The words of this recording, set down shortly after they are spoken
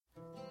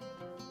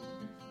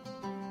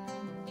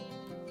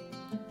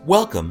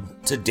Welcome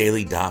to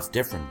Daily Daf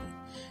Differently,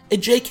 a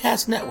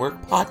JCast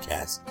Network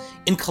podcast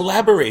in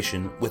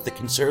collaboration with the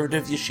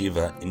Conservative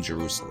Yeshiva in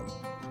Jerusalem.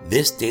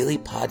 This daily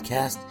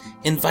podcast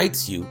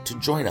invites you to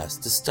join us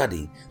to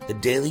study the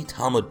daily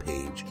Talmud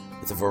page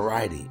with a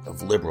variety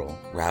of liberal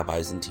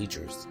rabbis and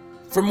teachers.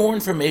 For more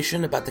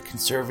information about the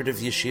Conservative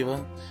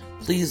Yeshiva,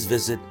 please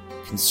visit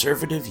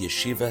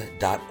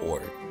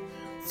conservativeyeshiva.org.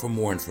 For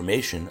more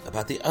information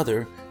about the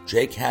other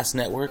JCast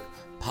Network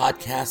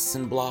podcasts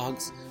and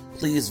blogs,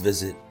 please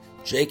visit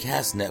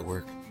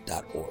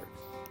jcastnetwork.org.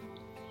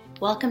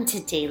 Welcome to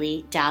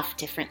Daily Daf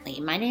Differently.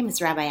 My name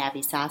is Rabbi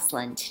Avi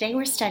Soslin. Today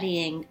we're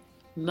studying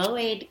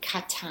Moed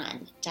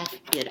Katan, Daf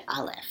Yud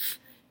Aleph,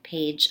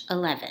 page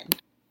 11.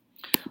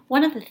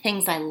 One of the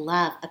things I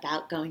love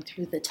about going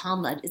through the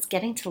Talmud is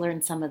getting to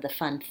learn some of the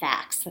fun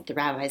facts that the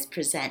rabbis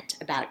present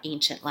about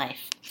ancient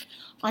life.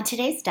 On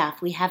today's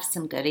daf, we have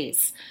some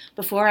goodies.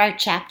 Before our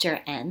chapter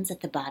ends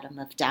at the bottom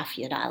of Daf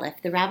Yud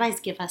Aleph, the rabbis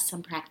give us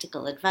some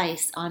practical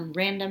advice on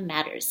random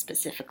matters,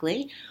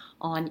 specifically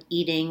on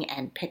eating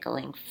and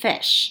pickling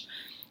fish.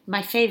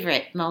 My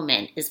favorite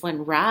moment is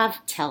when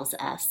Rav tells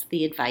us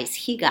the advice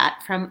he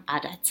got from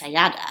Ada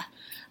Tzayada,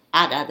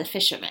 Ada the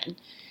fisherman.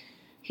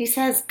 He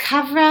says,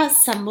 Kavra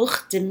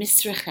samuch de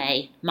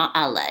misrechei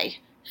ma'alei.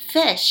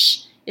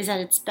 Fish is at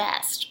its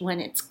best when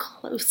it's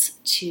close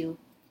to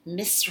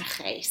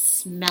misrachei,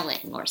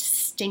 smelling or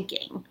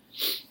stinking.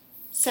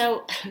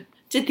 So,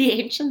 did the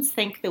ancients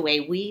think the way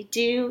we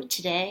do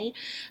today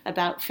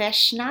about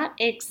fish? Not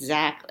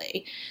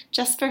exactly.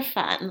 Just for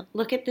fun,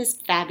 look at this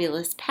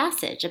fabulous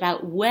passage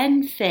about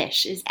when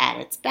fish is at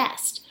its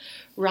best.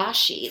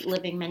 Rashi,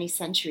 living many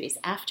centuries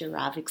after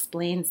Rav,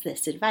 explains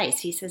this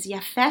advice. He says,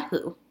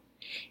 Yafehu.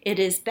 It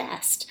is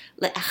best,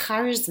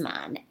 le'achar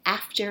zman,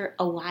 after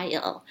a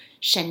while,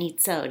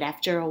 shenitzod,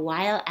 after a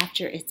while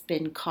after it's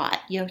been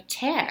caught,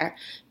 yoter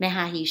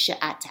mehahi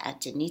she'ata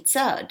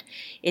nitzod.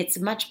 It's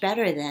much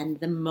better than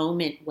the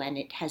moment when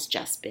it has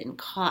just been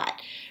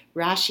caught.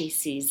 Rashi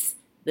sees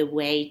the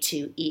way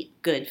to eat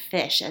good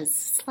fish as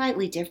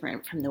slightly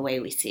different from the way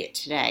we see it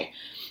today.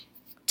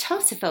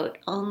 Tosafot,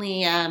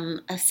 only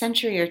a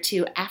century or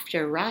two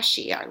after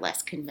Rashi, are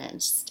less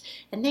convinced.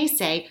 And they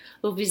say,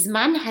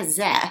 Uvizman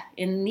hazeh,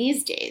 in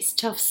these days,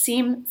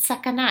 tofsim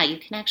sakana, you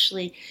can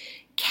actually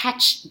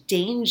catch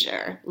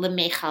danger,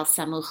 lemechal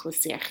samuch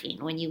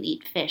l'sirchin, when you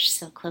eat fish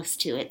so close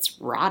to its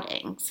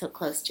rotting, so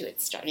close to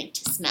its starting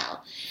to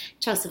smell.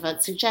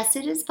 Tosafot suggests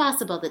it is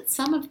possible that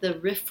some of the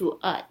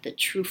rifu'at, the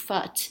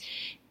trufat,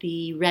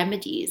 the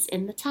remedies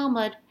in the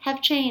Talmud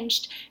have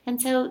changed.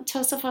 And so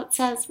Tosafot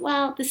says,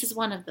 well, this is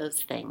one of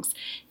those things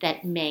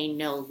that may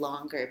no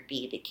longer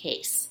be the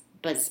case.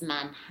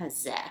 Bazman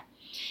hazeh.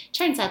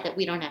 Turns out that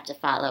we don't have to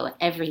follow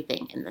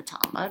everything in the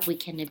Talmud. We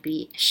can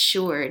be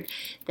assured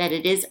that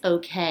it is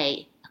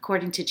okay,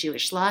 according to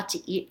Jewish law,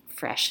 to eat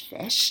fresh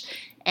fish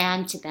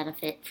and to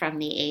benefit from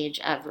the age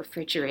of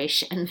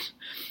refrigeration.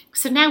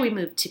 So now we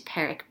move to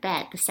Perek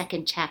Bet, the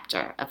second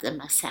chapter of the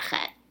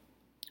Masechet,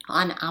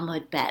 on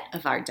Amud Bet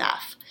of our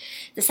daf.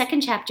 The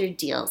second chapter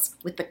deals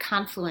with the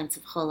confluence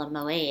of Chol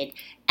HaMoed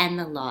and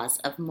the laws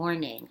of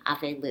mourning,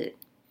 Avelut.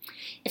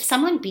 If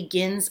someone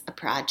begins a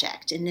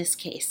project, in this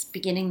case,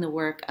 beginning the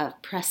work of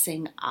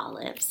pressing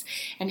olives,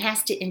 and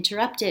has to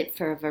interrupt it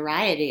for a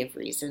variety of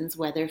reasons,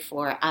 whether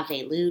for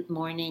Avelut,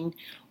 mourning,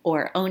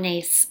 or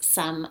ones,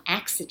 some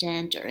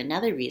accident or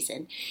another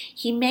reason,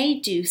 he may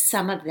do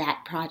some of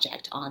that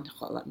project on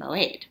Chol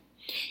HaMoed.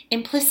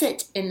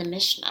 Implicit in the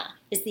Mishnah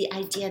is the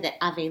idea that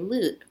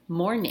Avelut,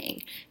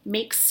 mourning,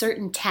 makes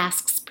certain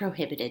tasks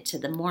prohibited to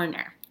the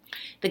mourner.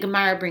 The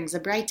Gemara brings a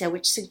Braita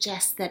which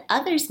suggests that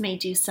others may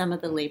do some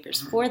of the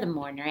labors for the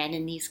mourner, and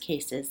in these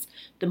cases,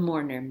 the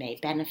mourner may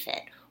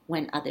benefit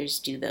when others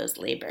do those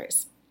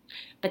labors.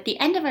 But the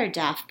end of our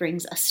daf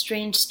brings a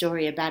strange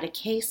story about a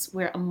case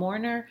where a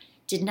mourner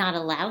did not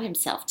allow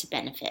himself to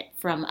benefit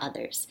from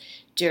others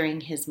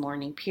during his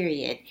mourning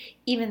period,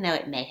 even though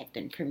it may have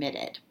been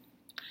permitted.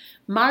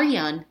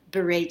 Maryon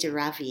berei de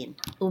Ravin,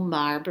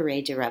 Umar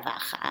berei de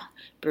Ravacha,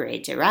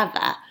 berei de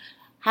Rava,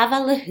 Hava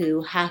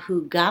lehu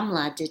hahu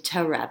gamla de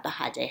Torah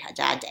bahade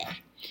hadade.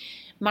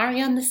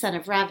 Maryon, the son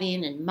of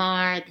Ravin, and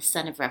Mar, the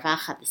son of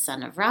Ravacha, the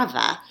son of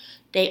Rava,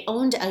 they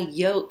owned a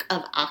yoke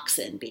of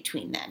oxen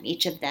between them.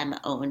 Each of them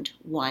owned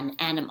one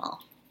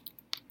animal.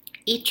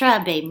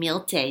 Itra be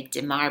milte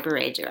de Mar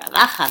berei de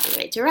Ravacha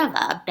berei de Rava.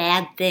 A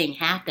bad thing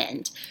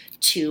happened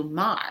to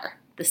Mar,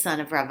 the son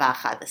of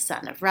Ravacha, the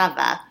son of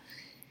Rava.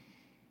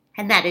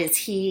 And that is,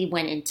 he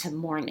went into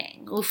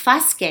mourning.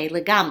 Ufaske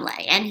legamle,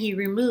 and he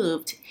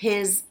removed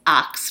his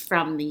ox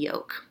from the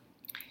yoke.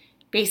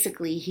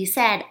 Basically, he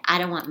said, I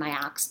don't want my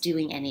ox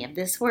doing any of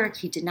this work.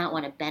 He did not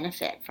want to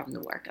benefit from the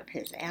work of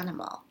his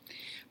animal.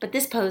 But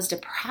this posed a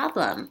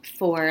problem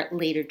for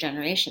later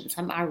generations.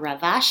 Amar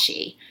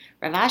Ravashi.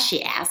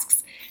 Ravashi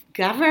asks,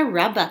 Gavra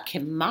Rabba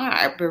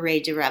Kemar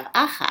Berei de Rav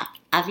Acha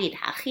Avid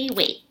Hachi.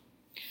 Wait,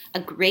 A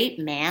great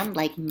man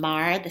like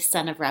Mar, the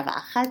son of Rav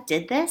Acha,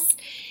 did this.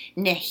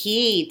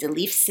 Nehi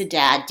delif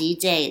seda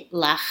dide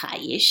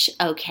lachayish.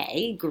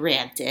 Okay,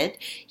 granted.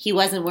 He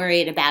wasn't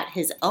worried about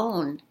his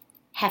own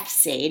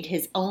hefsed,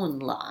 his own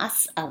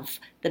loss of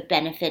the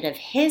benefit of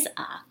his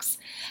ox.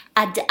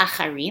 Ad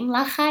acharim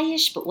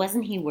lachayish, but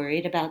wasn't he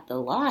worried about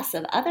the loss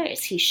of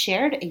others? He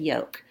shared a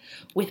yoke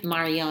with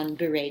Marion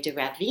Berei de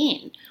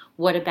Ravin.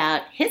 What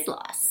about his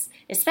loss?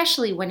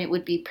 Especially when it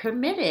would be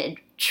permitted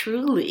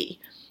truly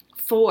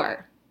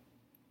for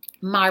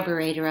Mar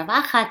Berei de Rav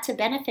Acha to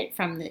benefit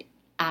from the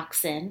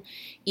oxen,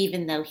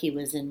 even though he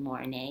was in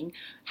mourning.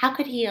 How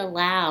could he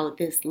allow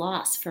this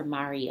loss for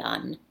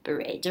Marion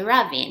Berei de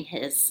Ravin,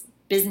 his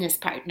business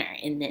partner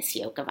in this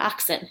yoke of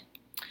oxen?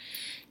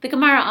 The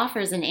Gemara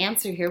offers an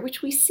answer here,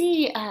 which we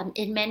see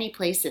in many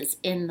places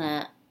in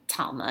the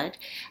Talmud.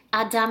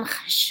 Adam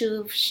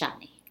chashuv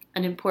shani.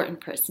 An important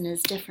person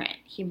is different.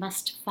 He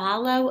must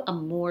follow a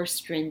more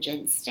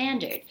stringent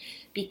standard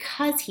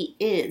because he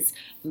is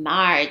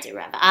Mar de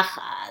Rav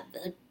Acha,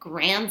 the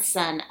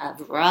grandson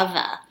of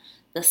Rava,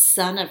 the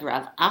son of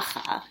Rav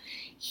Acha.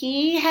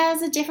 He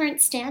has a different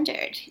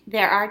standard.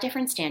 There are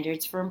different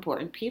standards for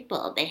important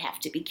people. They have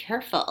to be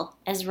careful.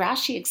 As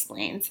Rashi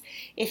explains,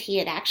 if he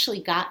had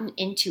actually gotten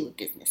into a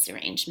business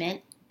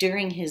arrangement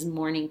during his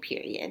mourning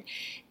period,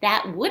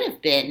 that would have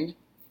been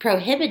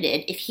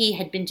prohibited if he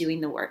had been doing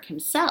the work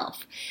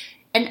himself.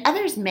 And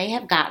others may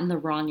have gotten the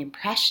wrong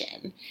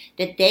impression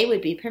that they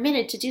would be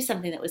permitted to do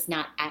something that was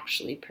not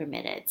actually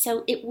permitted.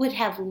 So it would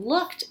have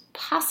looked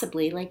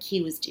possibly like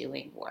he was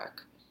doing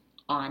work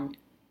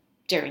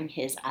during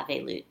his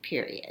Avelut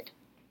period.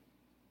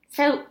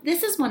 So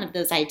this is one of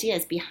those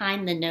ideas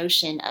behind the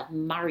notion of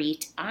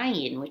Marit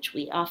Ayin, which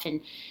we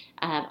often,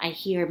 I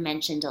hear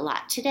mentioned a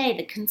lot today,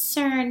 the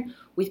concern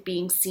with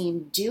being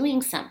seen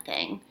doing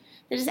something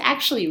that is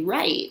actually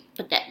right,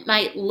 but that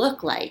might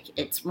look like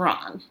it's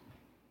wrong.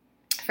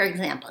 For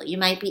example, you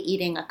might be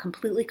eating a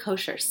completely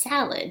kosher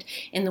salad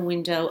in the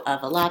window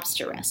of a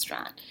lobster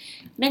restaurant.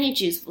 Many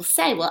Jews will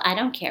say, well, I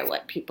don't care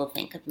what people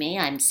think of me.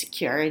 I'm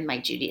secure in my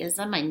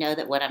Judaism. I know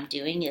that what I'm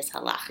doing is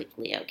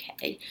halachically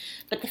okay.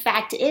 But the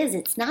fact is,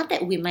 it's not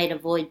that we might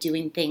avoid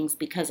doing things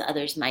because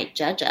others might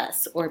judge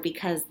us or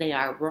because they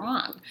are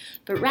wrong,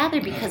 but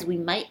rather because we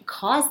might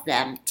cause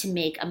them to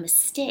make a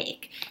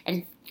mistake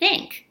and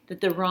think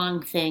that the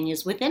wrong thing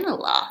is within a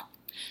law.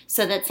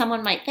 So that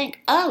someone might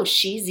think, oh,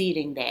 she's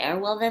eating there.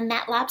 Well, then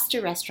that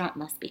lobster restaurant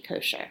must be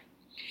kosher.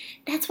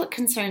 That's what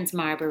concerns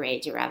Mar Berei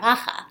de Rav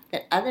Acha,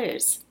 that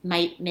others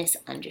might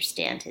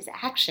misunderstand his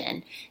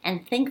action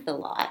and think the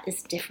law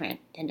is different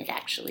than it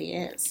actually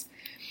is.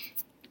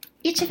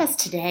 Each of us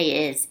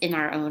today is, in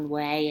our own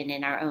way and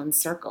in our own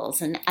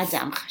circles, an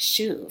Adam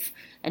Chashuv,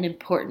 an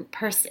important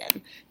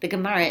person. The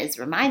Gemara is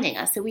reminding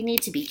us that we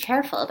need to be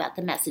careful about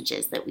the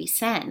messages that we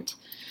send.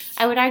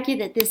 I would argue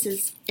that this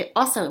is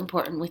also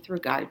important with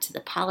regard to the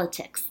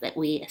politics that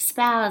we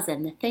espouse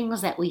and the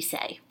things that we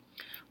say.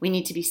 We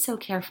need to be so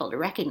careful to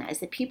recognize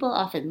that people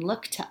often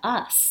look to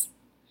us,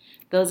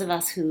 those of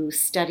us who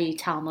study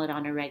Talmud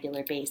on a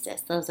regular basis,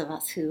 those of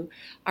us who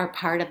are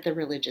part of the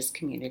religious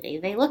community,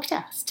 they look to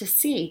us to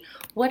see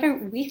what are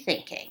we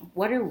thinking,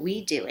 what are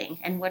we doing,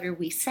 and what are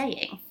we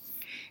saying.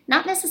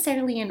 Not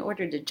necessarily in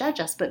order to judge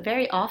us, but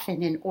very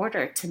often in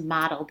order to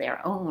model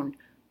their own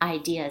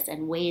ideas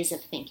and ways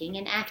of thinking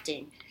and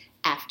acting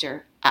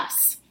after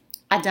us.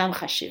 Adam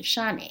Chashuv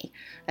Shani.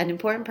 An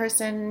important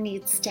person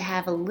needs to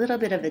have a little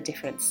bit of a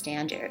different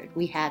standard.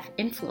 We have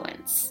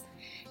influence,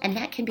 and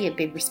that can be a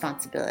big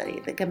responsibility.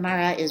 The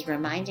Gemara is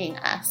reminding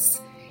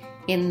us,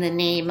 in the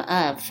name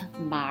of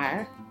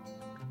Mar,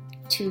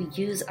 to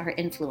use our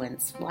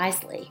influence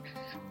wisely.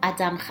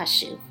 Adam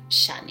Chashuv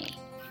Shani.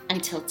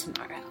 Until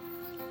tomorrow.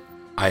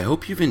 I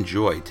hope you've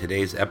enjoyed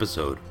today's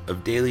episode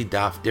of Daily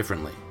Daf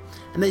Differently,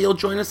 and that you'll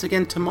join us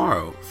again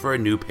tomorrow for a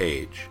new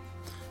page.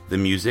 The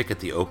music at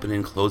the open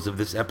and close of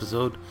this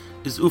episode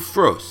is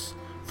Ufros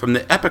from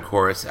the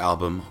Epicurus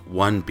album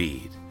One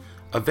Bead,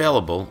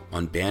 available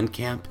on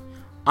Bandcamp,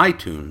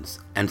 iTunes,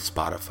 and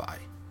Spotify.